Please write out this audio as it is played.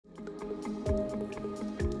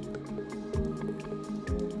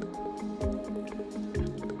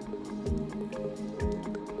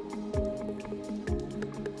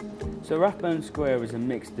So Rathbone Square is a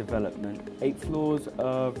mixed development, 8 floors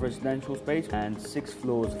of residential space and 6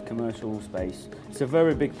 floors of commercial space. It's a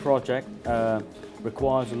very big project,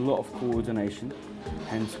 requires a lot of coordination,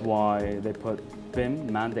 hence why they put BIM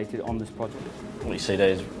mandated on this project. What you see there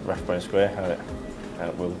is Rathbone Square, how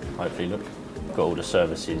it will hopefully look. Got all the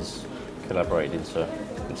services collaborated into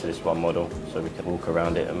this one model, so we can walk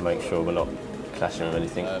around it and make sure we're not clashing with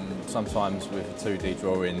anything. Sometimes with 2D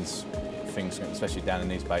drawings, things, especially down in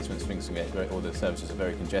these basements, things can get, all the services are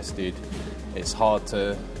very congested. It's hard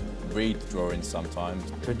to read drawings sometimes.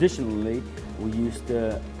 Traditionally, we used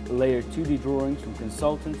to layer 2D drawings from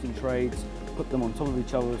consultants and trades, put them on top of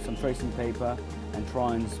each other with some tracing paper and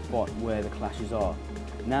try and spot where the clashes are.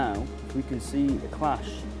 Now, if we can see a clash,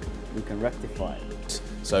 we can rectify it.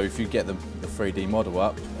 So if you get the 3D model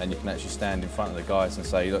up and you can actually stand in front of the guys and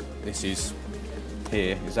say, look, this is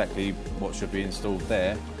here, exactly what should be installed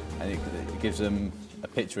there, and it gives them a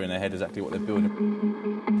picture in their head exactly what they're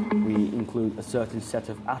building. We include a certain set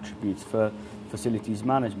of attributes for facilities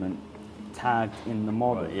management tagged in the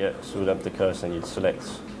model. Right, yeah, so we'd have the cursor and you'd select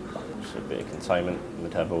a bit of containment, and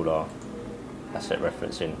we'd have all our asset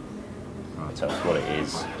referencing. It tells us what it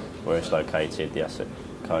is, where it's located, the asset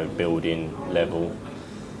code, building, level,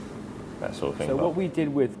 that sort of thing. So what we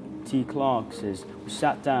did with TClarke is we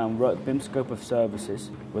sat down, wrote BIM scope of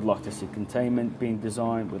services. We'd like to see containment being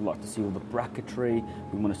designed, we'd like to see all the bracketry,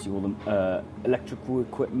 we want to see all the electrical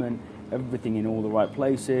equipment, everything in all the right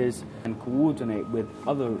places, and coordinate with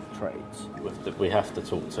other trades. We have to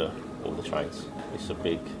talk to all the trades. It's a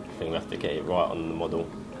big thing, we have to get it right on the model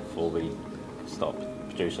before we start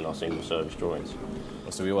producing our single service drawings.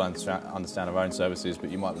 So we all understand our own services,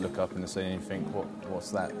 but you might look up in the scene and you think,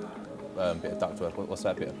 what's that bit of ductwork, what's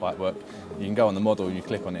that bit of pipe work? You can go on the model and you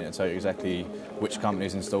click on it and tell you exactly which company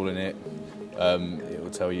is installing it. It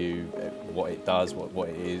will tell you what it does, what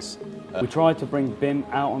it is. We tried to bring BIM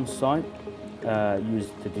out on site,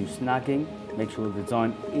 used to do snagging, make sure the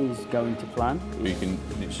design is going to plan. You can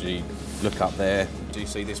literally look up there. Do you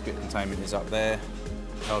see this bit of containment is up there?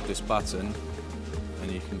 Hold this button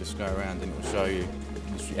and you can just go around and it will show you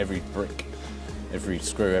every brick, every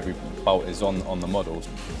screw, every bolt is on the model.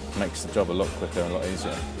 Makes the job a lot quicker and a lot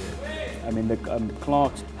easier. I mean, the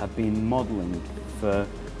Clarks have been modelling for,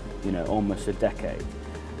 almost a decade,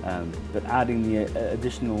 but adding the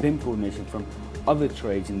additional BIM coordination from other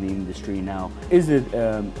trades in the industry now is a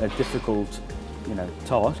difficult,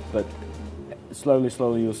 task. But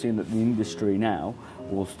slowly, you'll see that the industry now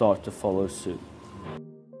will start to follow suit.